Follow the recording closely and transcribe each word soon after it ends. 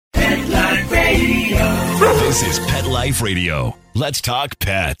This is Pet Life Radio. Let's talk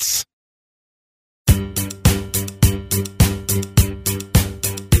pets.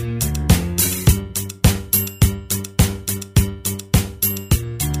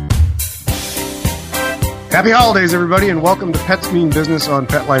 Happy holidays, everybody, and welcome to Pets Mean Business on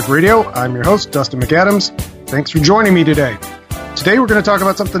Pet Life Radio. I'm your host, Dustin McAdams. Thanks for joining me today. Today, we're going to talk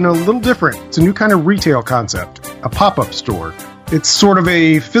about something a little different. It's a new kind of retail concept, a pop-up store. It's sort of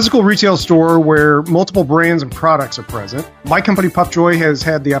a physical retail store where multiple brands and products are present. My company, Pupjoy, has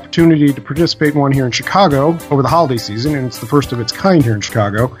had the opportunity to participate in one here in Chicago over the holiday season, and it's the first of its kind here in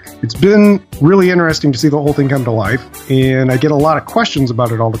Chicago. It's been really interesting to see the whole thing come to life, and I get a lot of questions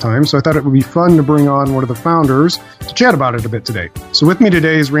about it all the time, so I thought it would be fun to bring on one of the founders to chat about it a bit today. So with me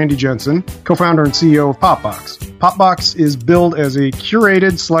today is Randy Jensen, co-founder and CEO of PopBox. PopBox is billed as a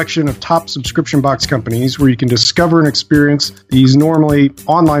curated selection of top subscription box companies where you can discover and experience these normally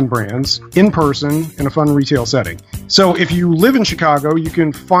online brands in person in a fun retail setting. So if you live in Chicago, you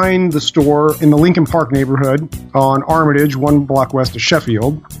can find the store in the Lincoln Park neighborhood on Armitage, one block west of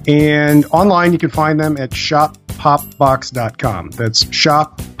Sheffield. And online, you can find them at shoppopbox.com. That's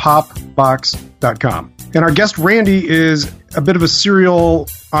shoppopbox.com. And our guest, Randy, is a bit of a serial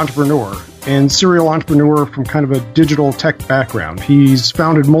entrepreneur from kind of a digital tech background. He's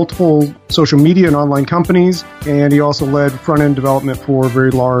founded multiple social media and online companies, and he also led front-end development for a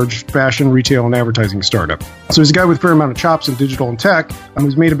very large fashion, retail, and advertising startup. So he's a guy with a fair amount of chops in digital and tech, and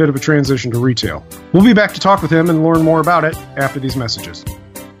who's made a bit of a transition to retail. We'll be back to talk with him and learn more about it after these messages.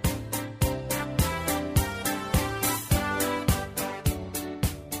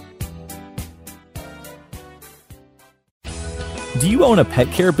 Do you own a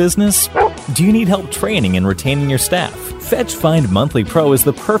pet care business? Do you need help training and retaining your staff? Fetch Find Monthly Pro is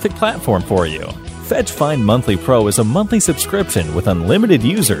the perfect platform for you. Fetch Find Monthly Pro is a monthly subscription with unlimited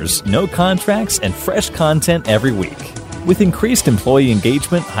users, no contracts, and fresh content every week. With increased employee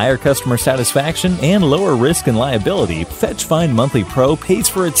engagement, higher customer satisfaction, and lower risk and liability, Fetch Find Monthly Pro pays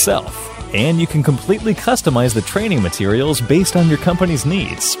for itself. And you can completely customize the training materials based on your company's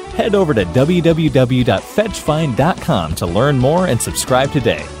needs. Head over to www.fetchfind.com to learn more and subscribe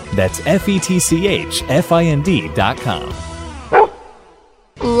today. That's FETCHFIND.com.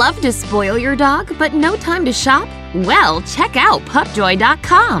 Love to spoil your dog, but no time to shop? Well, check out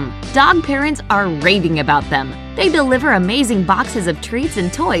Pupjoy.com. Dog parents are raving about them. They deliver amazing boxes of treats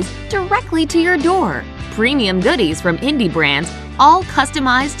and toys directly to your door. Premium goodies from indie brands, all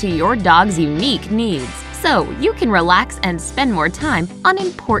customized to your dog's unique needs, so you can relax and spend more time on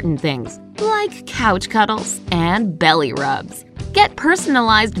important things like couch cuddles and belly rubs. Get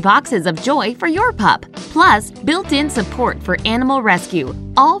personalized boxes of joy for your pup, plus built-in support for animal rescue,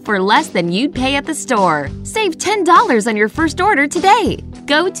 all for less than you'd pay at the store. Save $10 on your first order today.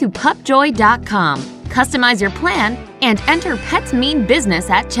 Go to Pupjoy.com, customize your plan, and enter Pets Mean Business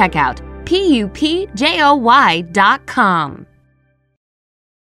at checkout. PUPJOY.com.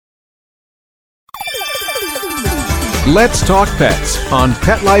 Let's Talk Pets on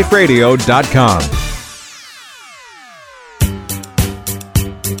PetLifeRadio.com.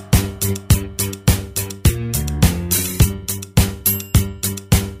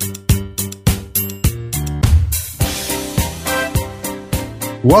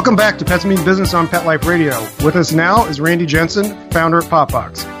 Welcome back to Pets Mean Business on Pet Life Radio. With us now is Randy Jensen, founder at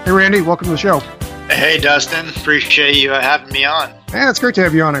PopBox. Hey, Randy, welcome to the show. Hey, Dustin. Appreciate you having me on. Yeah, it's great to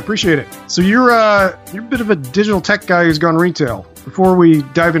have you on. I appreciate it. So you're a bit of a digital tech guy who's gone retail. Before we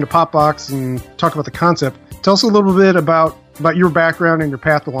dive into PopBox and talk about the concept, tell us a little bit about your background and your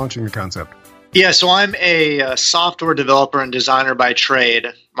path to launching the concept. Yeah, so I'm a software developer and designer by trade.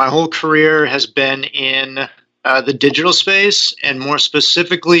 My whole career has been in the digital space, and more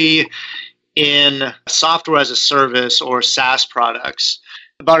specifically in software as a service or SaaS products.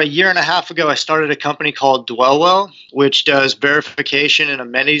 About a year and a half ago, I started a company called Dwellwell, which does verification and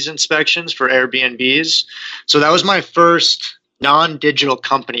amenities inspections for Airbnbs. So that was my first non-digital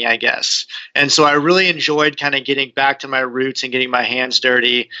company, I guess. And so I really enjoyed kind of getting back to my roots and getting my hands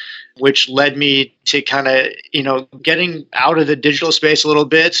dirty, which led me to kind of, getting out of the digital space a little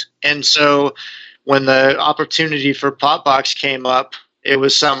bit. And so when the opportunity for PopBox came up, it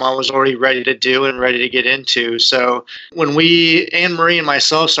was something I was already ready to do and ready to get into. So when Anne-Marie and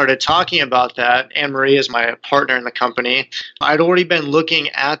myself started talking about that, Anne-Marie is my partner in the company, I'd already been looking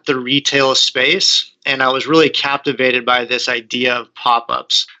at the retail space, and I was really captivated by this idea of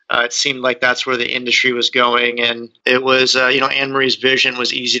pop-ups. It seemed like that's where the industry was going, and it was, Anne-Marie's vision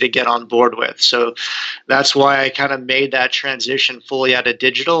was easy to get on board with. So that's why I kind of made that transition fully out of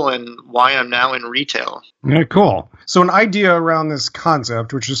digital and why I'm now in retail. Yeah, cool. So an idea around this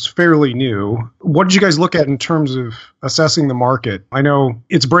concept, which is fairly new, what did you guys look at in terms of assessing the market? I know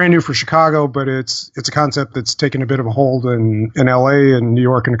it's brand new for Chicago, but it's a concept that's taken a bit of a hold in LA and New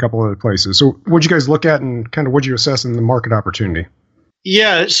York and a couple other places. So what did you guys look at and kind of what did you assess in the market opportunity?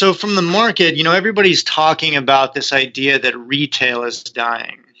 Yeah, so from the market, everybody's talking about this idea that retail is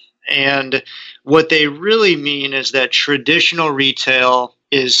dying. And what they really mean is that traditional retail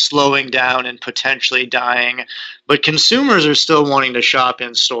is slowing down and potentially dying, but consumers are still wanting to shop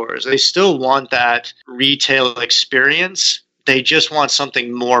in stores. They still want that retail experience. They just want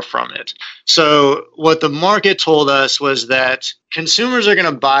something more from it. So what the market told us was that consumers are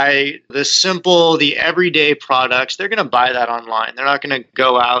going to buy the everyday products. They're going to buy that online. They're not going to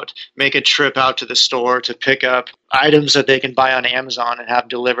go out, make a trip out to the store to pick up items that they can buy on Amazon and have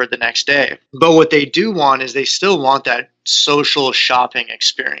delivered the next day. But what they do want is they still want that social shopping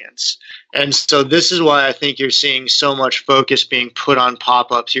experience. And so this is why I think you're seeing so much focus being put on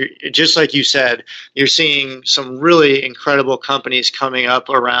pop-ups. Just like you said, you're seeing some really incredible companies coming up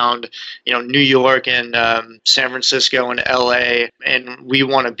around, New York and San Francisco and LA, and we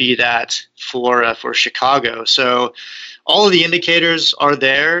want to be that for Chicago. So all of the indicators are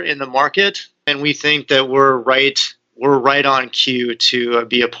there in the market, and we think that we're right on cue to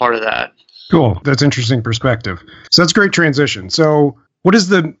be a part of that. Cool. That's interesting perspective. So that's a great transition. So what is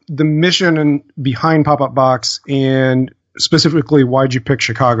the mission and behind Pop-Up Box, and specifically, why'd you pick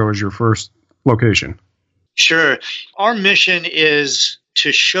Chicago as your first location? Sure. Our mission is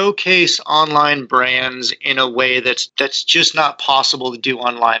to showcase online brands in a way that's just not possible to do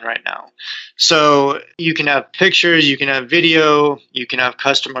online right now. So you can have pictures, you can have video, you can have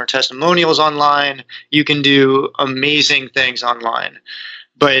customer testimonials online, you can do amazing things online.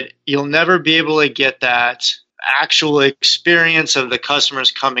 But you'll never be able to get that actual experience of the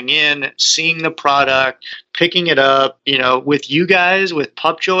customers coming in, seeing the product, picking it up, with you guys, with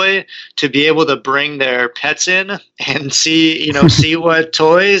Pupjoy, to be able to bring their pets in and see what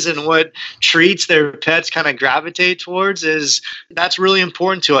toys and what treats their pets kind of gravitate towards that's really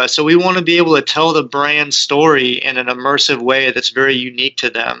important to us. So we want to be able to tell the brand story in an immersive way that's very unique to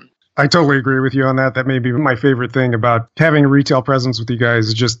them. I totally agree with you on that. That may be my favorite thing about having a retail presence with you guys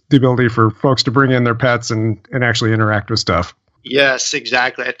is just the ability for folks to bring in their pets and actually interact with stuff. Yes,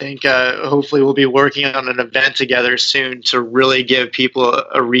 exactly. I think hopefully we'll be working on an event together soon to really give people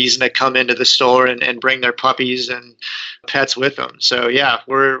a reason to come into the store and bring their puppies and pets with them. So yeah,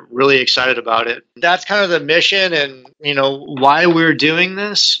 we're really excited about it. That's kind of the mission and, why we're doing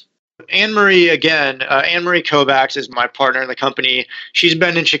this. Anne-Marie, again, Anne-Marie Kovacs is my partner in the company. She's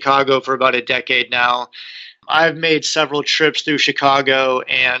been in Chicago for about a decade now. I've made several trips through Chicago,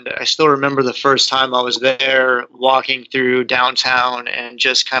 and I still remember the first time I was there walking through downtown and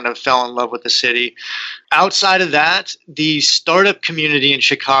just kind of fell in love with the city. Outside of that, the startup community in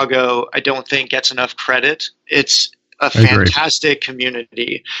Chicago, I don't think gets enough credit. It's a fantastic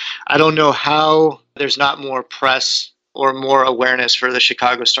community. I don't know how there's not more press or more awareness for the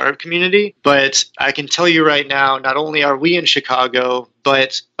Chicago startup community. But I can tell you right now, not only are we in Chicago,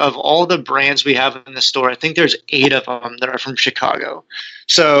 but of all the brands we have in the store, I think there's 8 of them that are from Chicago.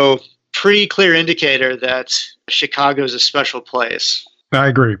 So pretty clear indicator that Chicago is a special place. I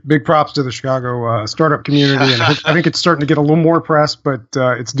agree. Big props to the Chicago startup community. And I think it's starting to get a little more press, but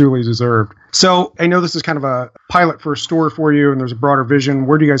it's duly deserved. So I know this is kind of a pilot for a store for you, and there's a broader vision.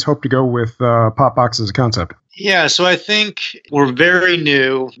 Where do you guys hope to go with PopBox as a concept? Yeah, so I think we're very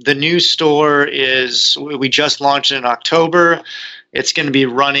new. The new store we just launched in October. It's going to be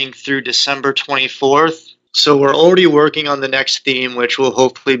running through December 24th. So we're already working on the next theme, which we'll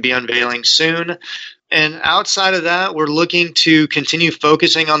hopefully be unveiling soon. And outside of that, we're looking to continue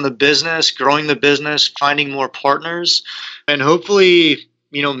focusing on the business, growing the business, finding more partners, and hopefully,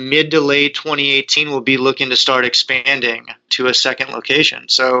 mid to late 2018, we'll be looking to start expanding to a second location.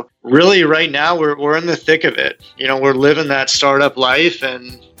 So really right now we're in the thick of it. We're living that startup life,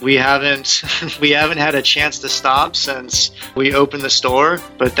 and we haven't had a chance to stop since we opened the store,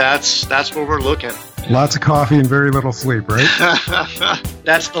 but that's where we're looking. Lots of coffee and very little sleep, right?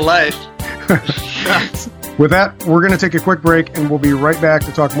 That's the life. With that, we're going to take a quick break, and we'll be right back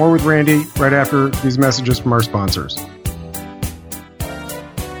to talk more with Randy right after these messages from our sponsors.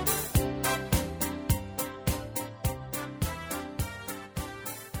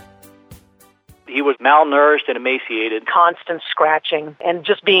 He was malnourished and emaciated. Constant scratching and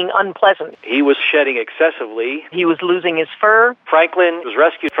just being unpleasant. He was shedding excessively. He was losing his fur. Franklin was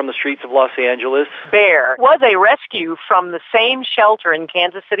rescued from the streets of Los Angeles. Bear was a rescue from the same shelter in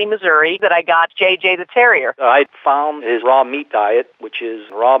Kansas City, Missouri that I got JJ the Terrier. I found his raw meat diet, which is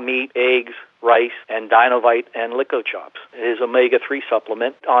raw meat, eggs, rice, and Dinovite and Lico Chops. His omega-3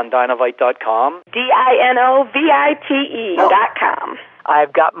 supplement on Dinovite.com. DINOVITE.com.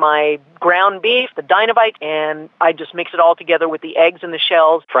 I've got my ground beef, the Dinovite, and I just mix it all together with the eggs and the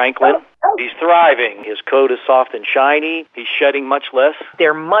shells. Franklin, he's thriving. His coat is soft and shiny. He's shedding much less.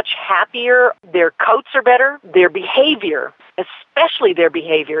 They're much happier. Their coats are better. Their behavior, especially their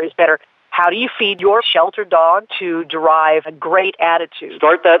behavior, is better. How do you feed your shelter dog to derive a great attitude?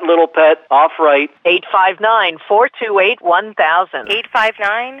 Start that little pet off right. 859-428-1000.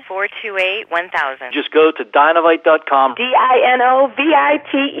 859-428-1000. Just go to Dinovite.com.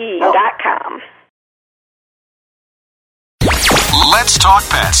 DINOVITE.com. Let's talk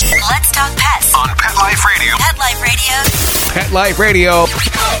pets Let's talk pets on Pet Life Radio. Pet Life Radio.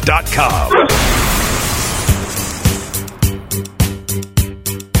 PetLifeRadio.com.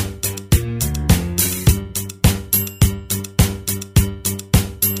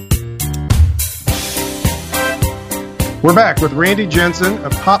 We're back with Randy Jensen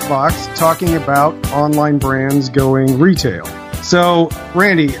of Popbox talking about online brands going retail. So,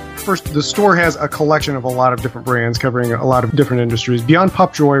 Randy, first, the store has a collection of a lot of different brands covering a lot of different industries. Beyond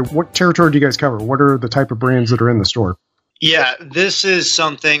Pupjoy, what territory do you guys cover? What are the type of brands that are in the store? Yeah, this is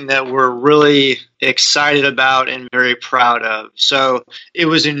something that we're really excited about and very proud of. So it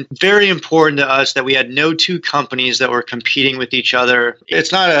was very important to us that we had no two companies that were competing with each other.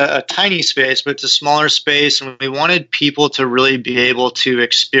 It's not a tiny space, but it's a smaller space, and we wanted people to really be able to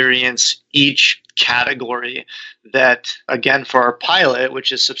experience each category that, again, for our pilot,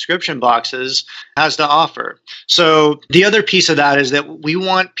 which is subscription boxes, has to offer. So the other piece of that is that we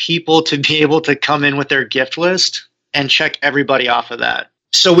want people to be able to come in with their gift list and check everybody off of that.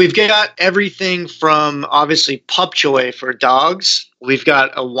 So we've got everything from, obviously, Pupjoy for dogs. We've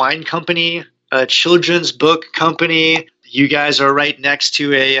got a wine company, a children's book company. You guys are right next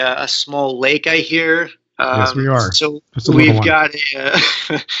to a small lake, I hear. Yes, we are. So we've got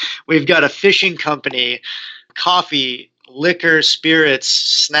a fishing company, coffee, liquor, spirits,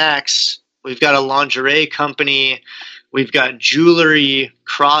 snacks. We've got a lingerie company. We've got jewelry,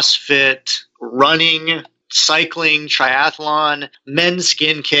 CrossFit, running, cycling, triathlon, men's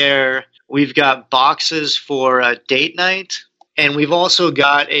skincare. We've got boxes for date night. And we've also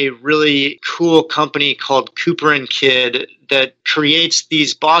got a really cool company called Cooper & Kid that creates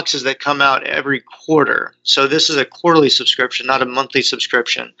these boxes that come out every quarter. So this is a quarterly subscription, not a monthly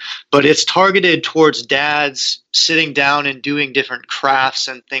subscription. But it's targeted towards dads sitting down and doing different crafts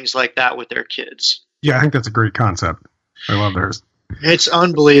and things like that with their kids. Yeah, I think that's a great concept. I love theirs. It's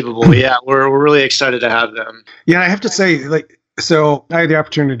unbelievable. Yeah, we're really excited to have them. Yeah, I have to say, so I had the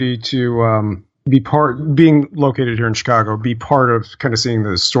opportunity to being located here in Chicago, be part of kind of seeing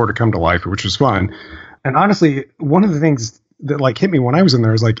the store to come to life, which was fun. And honestly, one of the things that hit me when I was in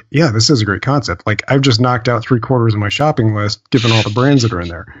there is yeah, this is a great concept. I've just knocked out 3/4 of my shopping list, given all the brands that are in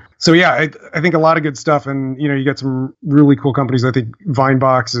there. So yeah, I think a lot of good stuff. And, you get some really cool companies. I think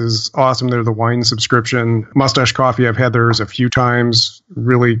Vinebox is awesome. They're the wine subscription. Mustache Coffee, I've had theirs a few times.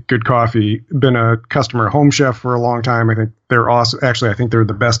 Really good coffee. Been a customer at Home Chef for a long time. I think they're awesome. Actually, I think they're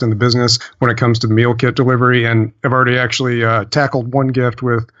the best in the business when it comes to meal kit delivery. And I've already actually tackled one gift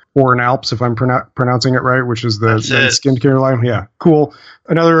with Oren Alps, if I'm pronouncing it right, which is the men's skincare line. Yeah, cool.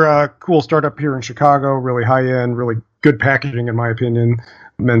 Another cool startup here in Chicago, really high-end, really good packaging, in my opinion,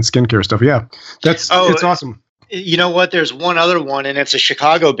 men's skincare stuff. Yeah, it's awesome. You know what? There's one other one, and it's a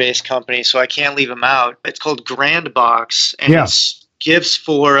Chicago-based company, so I can't leave them out. It's called Grand Box, and it's gifts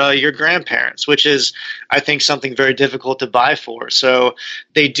for your grandparents, which is, I think, something very difficult to buy for. So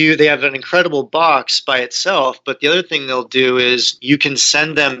they have an incredible box by itself, but the other thing they'll do is you can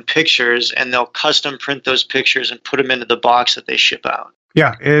send them pictures and they'll custom print those pictures and put them into the box that they ship out.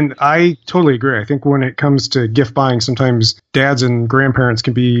 Yeah, and I totally agree. I think when it comes to gift buying, sometimes dads and grandparents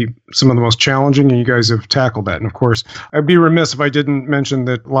can be some of the most challenging, and you guys have tackled that. And of course, I'd be remiss if I didn't mention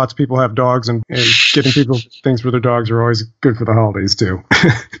that lots of people have dogs, and getting people things for their dogs are always good for the holidays, too.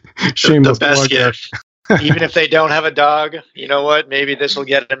 Shameless the best gift. Even if they don't have a dog, you know what? Maybe this will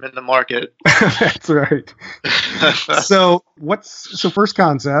get them in the market. That's right. So first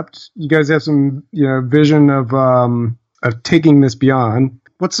concept, you guys have some vision of taking this beyond.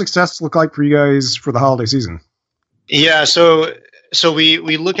 What's success look like for you guys for the holiday season? Yeah, so we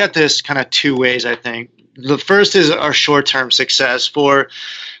look at this kind of two ways, I think. the first is our short-term success. For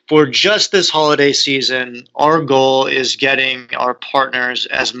just this holiday season, our goal is getting our partners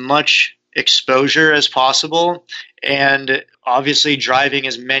as much exposure as possible and obviously driving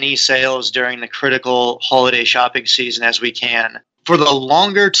as many sales during the critical holiday shopping season as we can. For the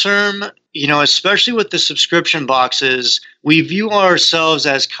longer term, especially with the subscription boxes, we view ourselves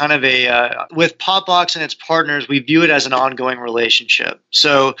as kind of with PopBox and its partners, we view it as an ongoing relationship.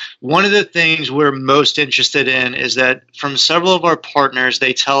 So one of the things we're most interested in is that from several of our partners,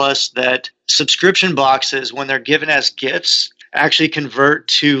 they tell us that subscription boxes, when they're given as gifts, actually convert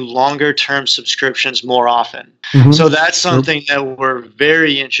to longer term subscriptions more often. Mm-hmm. So that's something that we're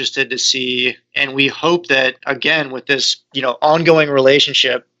very interested to see. And we hope that, again, with this, ongoing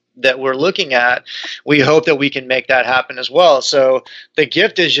relationship that we're looking at, we hope that we can make that happen as well. So the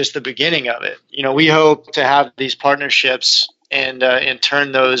gift is just the beginning of it. We hope to have these partnerships and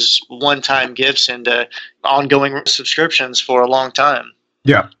turn those one-time gifts into ongoing subscriptions for a long time.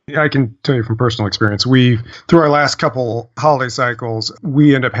 Yeah, I can tell you from personal experience, through our last couple holiday cycles,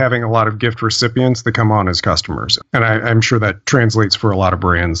 we end up having a lot of gift recipients that come on as customers. And I'm sure that translates for a lot of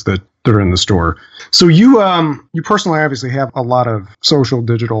brands that are in the store. So you personally obviously have a lot of social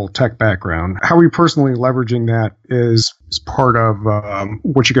digital tech background. How are you personally leveraging that as part of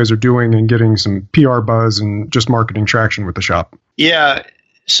what you guys are doing and getting some PR buzz and just marketing traction with the shop? Yeah.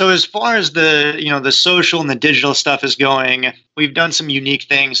 So as far as the social and the digital stuff is going, we've done some unique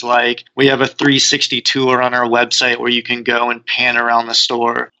things, like we have a 360 tour on our website where you can go and pan around the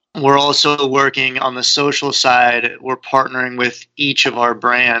store. We're also working on the social side. We're partnering with each of our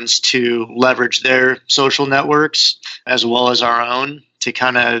brands to leverage their social networks as well as our own to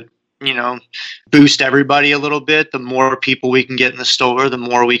kind of boost everybody a little bit. The more people we can get in the store, the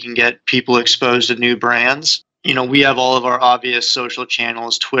more we can get people exposed to new brands. We have all of our obvious social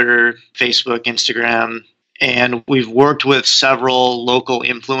channels, Twitter, Facebook, Instagram, and we've worked with several local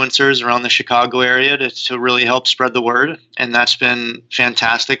influencers around the Chicago area to really help spread the word, and that's been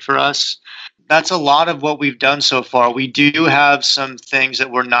fantastic for us. That's a lot of what we've done so far. We do have some things that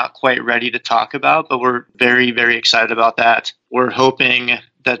we're not quite ready to talk about, but we're very, very excited about that. We're hoping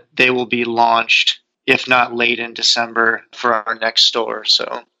that they will be launched, if not late in December, for our next store.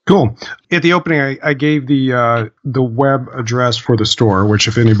 So. Cool. At the opening, I gave the web address for the store, which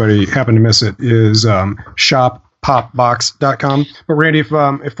if anybody happened to miss it, is shoppopbox.com. But Randy,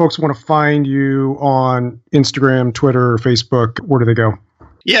 if folks want to find you on Instagram, Twitter, or Facebook, where do they go?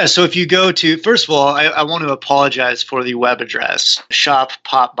 Yeah, so if you go to, first of all, I want to apologize for the web address.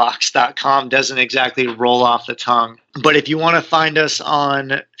 Shoppopbox.com doesn't exactly roll off the tongue. But if you want to find us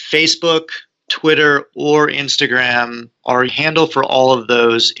on Facebook, Twitter, or Instagram, our handle for all of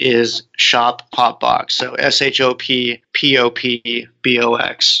those is Shop Popbox. So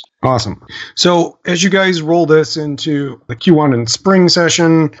ShopPopBox. Awesome. So as you guys roll this into the Q1 and spring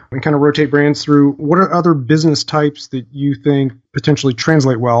session and kind of rotate brands through, what are other business types that you think potentially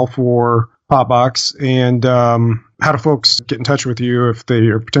translate well for Popbox? And how do folks get in touch with you if they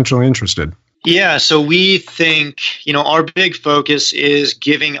are potentially interested? Yeah, so we think, our big focus is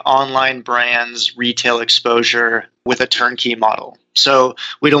giving online brands retail exposure with a turnkey model. So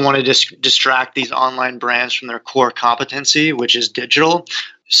we don't want to distract these online brands from their core competency, which is digital.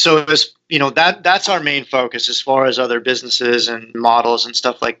 So that's our main focus as far as other businesses and models and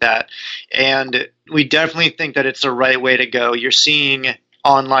stuff like that. And we definitely think that it's the right way to go. You're seeing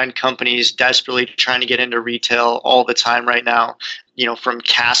online companies desperately trying to get into retail all the time right now. From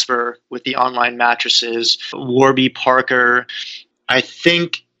Casper with the online mattresses, Warby Parker. I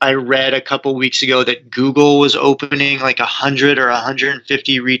think I read a couple weeks ago that Google was opening like 100 or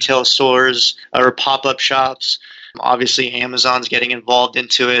 150 retail stores or pop-up shops. Obviously, Amazon's getting involved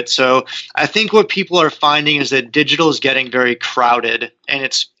into it. So I think what people are finding is that digital is getting very crowded, and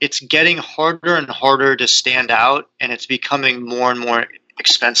it's getting harder and harder to stand out, and it's becoming more and more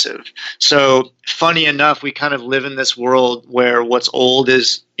expensive. So funny enough, we kind of live in this world where what's old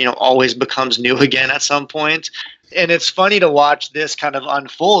is, always becomes new again at some point. And it's funny to watch this kind of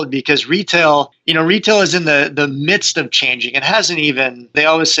unfold because retail is in the midst of changing. It hasn't even, they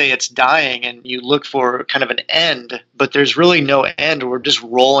always say it's dying and you look for kind of an end, but there's really no end. We're just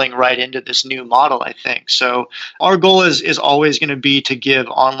rolling right into this new model, I think. So our goal is always going to be to give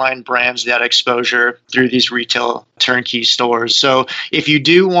online brands that exposure through these retail turnkey stores. So if you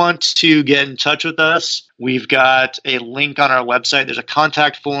do want to get in touch with us, we've got a link on our website. There's a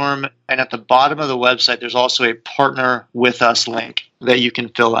contact form. And at the bottom of the website, there's also a partner with us link that you can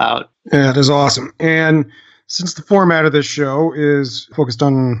fill out. Yeah, that is awesome. And Since the format of this show is focused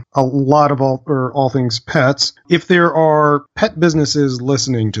on a lot of all things pets, if there are pet businesses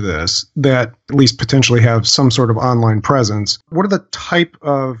listening to this that at least potentially have some sort of online presence, what are the type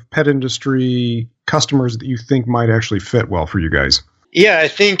of pet industry customers that you think might actually fit well for you guys? Yeah, I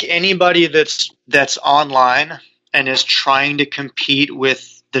think anybody that's online and is trying to compete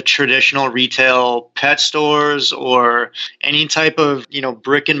with the traditional retail pet stores or any type of,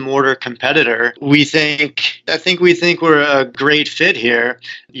 brick and mortar competitor, we think we're a great fit here.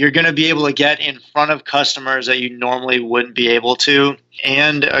 You're going to be able to get in front of customers that you normally wouldn't be able to.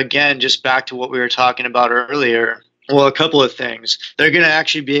 And again, just back to what we were talking about earlier, well, a couple of things. They're going to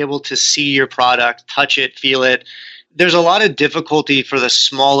actually be able to see your product, touch it, feel it. There's a lot of difficulty for the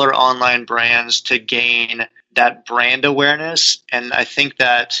smaller online brands to gain that brand awareness. And I think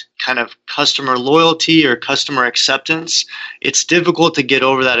that kind of customer loyalty or customer acceptance, it's difficult to get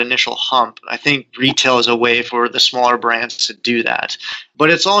over that initial hump. I think retail is a way for the smaller brands to do that.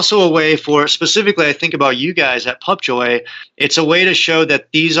 But it's also a way for, specifically, I think about you guys at Pupjoy, it's a way to show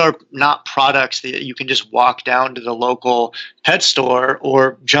that these are not products that you can just walk down to the local pet store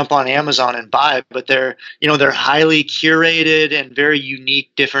or jump on Amazon and buy, but they're highly curated and very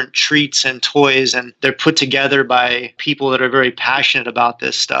unique, different treats and toys, and they're put together by people that are very passionate about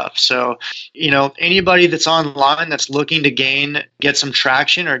this stuff. So, anybody that's online that's looking to get some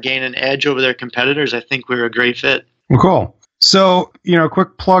traction or gain an edge over their competitors, I think we're a great fit. Well, cool. So,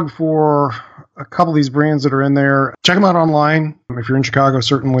 quick plug for a couple of these brands that are in there. Check them out online. If you're in Chicago,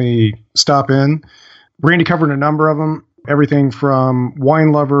 certainly stop in. Randy covered a number of them, everything from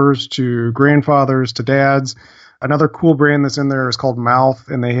wine lovers to grandfathers to dads. Another cool brand that's in there is called Mouth,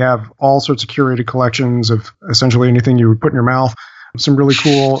 and they have all sorts of curated collections of essentially anything you would put in your mouth. Some really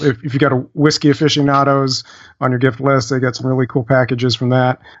cool, if you got a whiskey aficionados on your gift list, they got some really cool packages from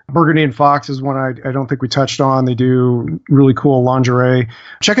that. Burgundy and Fox is one I don't think we touched on. They do really cool lingerie.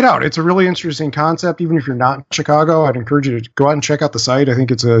 Check it out. It's a really interesting concept. Even if you're not in Chicago, I'd encourage you to go out and check out the site. I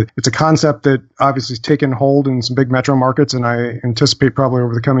think it's a concept that obviously has taken hold in some big metro markets, and I anticipate probably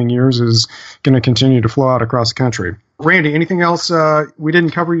over the coming years is going to continue to flow out across the country. Randy, anything else we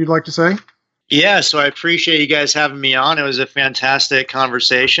didn't cover you'd like to say? Yeah, so I appreciate you guys having me on. It was a fantastic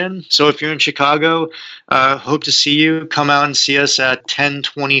conversation. So if you're in Chicago, hope to see you. Come out and see us at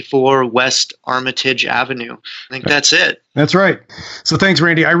 1024 West Armitage Avenue. I think that's it. That's right. So thanks,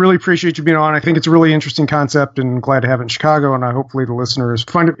 Randy. I really appreciate you being on. I think it's a really interesting concept and glad to have it in Chicago, and hopefully the listeners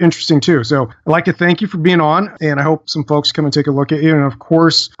find it interesting too. So I'd like to thank you for being on, and I hope some folks come and take a look at you. And of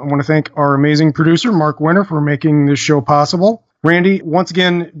course, I want to thank our amazing producer, Mark Winter, for making this show possible. Randy, once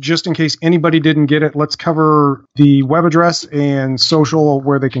again, just in case anybody didn't get it, let's cover the web address and social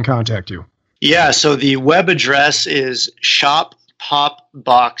where they can contact you. Yeah, so the web address is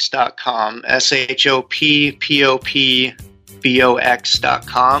shoppopbox.com,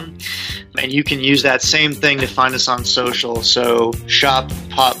 shoppopbox.com. And you can use that same thing to find us on social. So Shop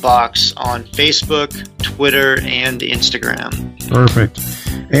Popbox on Facebook, Twitter, and Instagram. Perfect.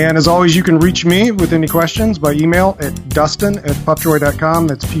 And as always, you can reach me with any questions by email at dustin@pupjoy.com.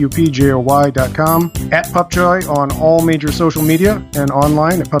 That's PUPJOY.com. At Pupjoy on all major social media and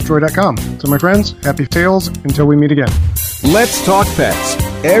online at pupjoy.com. So my friends, happy tales until we meet again. Let's Talk Pets,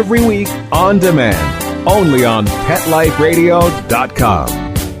 every week on demand, only on PetLifeRadio.com.